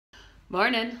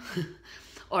Morning.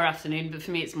 Or afternoon, but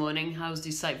for me it's morning. I always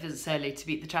do site visits early to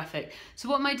beat the traffic. So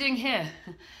what am I doing here?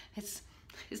 It's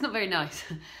not very nice,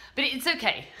 but it's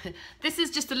okay. This is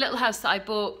just a little house that I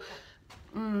bought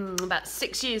about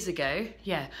 6 years ago.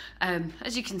 Yeah,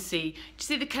 as you can see, do you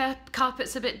see the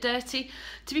carpet's a bit dirty?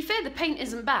 To be fair, the paint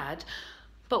isn't bad,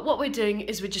 but what we're doing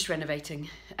is we're just renovating,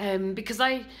 because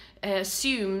I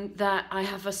assume that I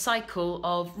have a cycle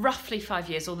of roughly 5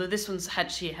 years, although this one's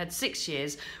actually had 6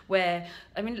 years, where,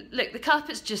 I mean, look, the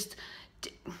carpet's just,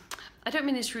 I don't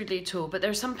mean this rudely at all, but there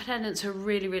are some tenants who are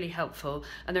really, really helpful,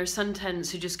 and there are some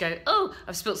tenants who just go, oh,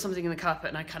 I've spilt something in the carpet,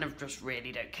 and I kind of just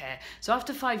really don't care. So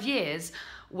after 5 years,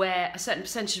 where a certain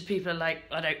percentage of people are like,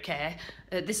 I don't care,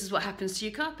 this is what happens to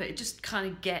your carpet. It just kind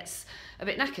of gets a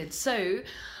bit knackered. So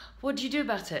what do you do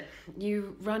about it?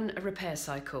 You run a repair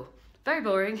cycle. Very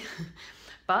boring,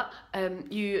 but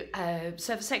you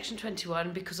serve a Section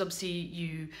 21 because obviously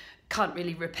you can't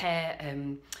really repair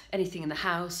anything in the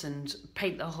house and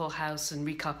paint the whole house and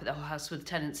recarpet the whole house with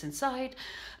tenants inside,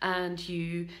 and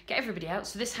you get everybody out.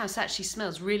 So this house actually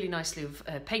smells really nicely of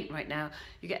paint right now.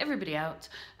 You get everybody out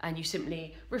and you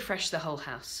simply refresh the whole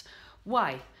house.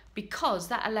 Why? Because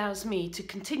that allows me to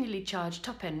continually charge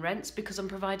top-end rents because I'm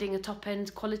providing a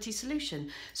top-end quality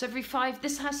solution. So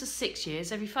this house is 6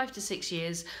 years, every 5 to 6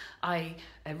 years, I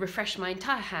refresh my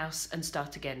entire house and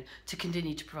start again to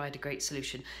continue to provide a great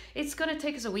solution. It's going to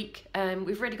take us a week.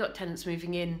 We've already got tenants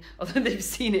moving in, although they've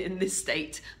seen it in this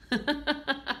state.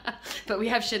 But we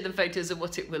have shared the photos of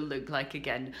what it will look like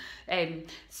again.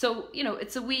 So, you know,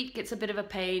 it's a week, it's a bit of a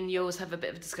pain. You always have a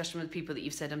bit of a discussion with people that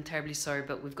you've said, I'm terribly sorry,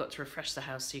 but we've got to refresh the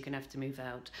house, so you're going to have to move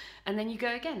out. And then you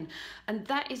go again. And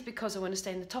that is because I want to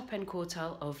stay in the top end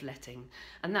quartile of letting.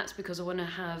 And that's because I want to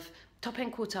have top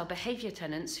end quartile behaviour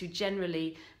tenants who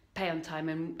generally pay on time,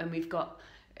 and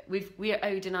we are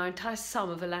owed in our entire sum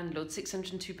of a landlord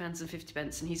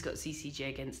 £602.50, and he's got CCJ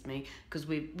against me because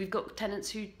we've got tenants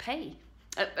who pay.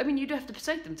 I mean, you do have to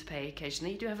persuade them to pay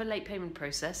occasionally. You do have a late payment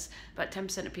process. About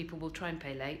 10% of people will try and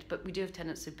pay late, but we do have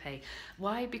tenants who pay.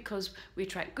 Why? Because we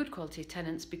attract good quality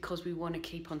tenants, because we want to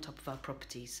keep on top of our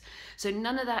properties. So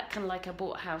none of that kind of like I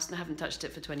bought a house and I haven't touched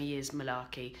it for 20 years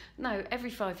malarkey. No, every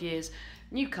 5 years,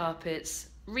 new carpets,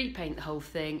 repaint the whole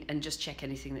thing, and just check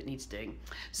anything that needs doing.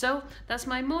 So that's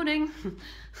my morning.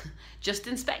 Just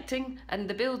inspecting, and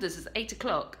the builders is 8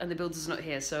 o'clock and the builder's not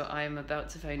here, so I am about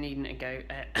to phone Eden and go,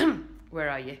 where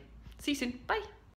are you? See you soon. Bye.